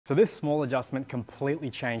So this small adjustment completely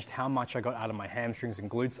changed how much I got out of my hamstrings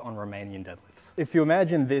and glutes on Romanian deadlifts. If you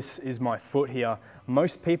imagine this is my foot here,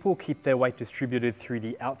 most people keep their weight distributed through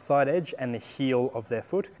the outside edge and the heel of their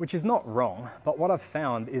foot, which is not wrong, but what I've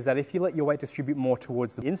found is that if you let your weight distribute more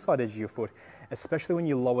towards the inside edge of your foot, especially when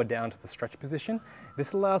you lower down to the stretch position,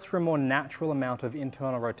 this allows for a more natural amount of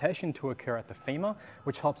internal rotation to occur at the femur,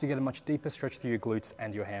 which helps you get a much deeper stretch through your glutes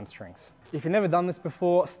and your hamstrings. If you've never done this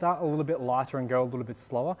before, start a little bit lighter and go a little bit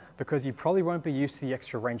slower, because you probably won't be used to the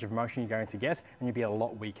extra range of motion you're going to get, and you'll be a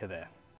lot weaker there.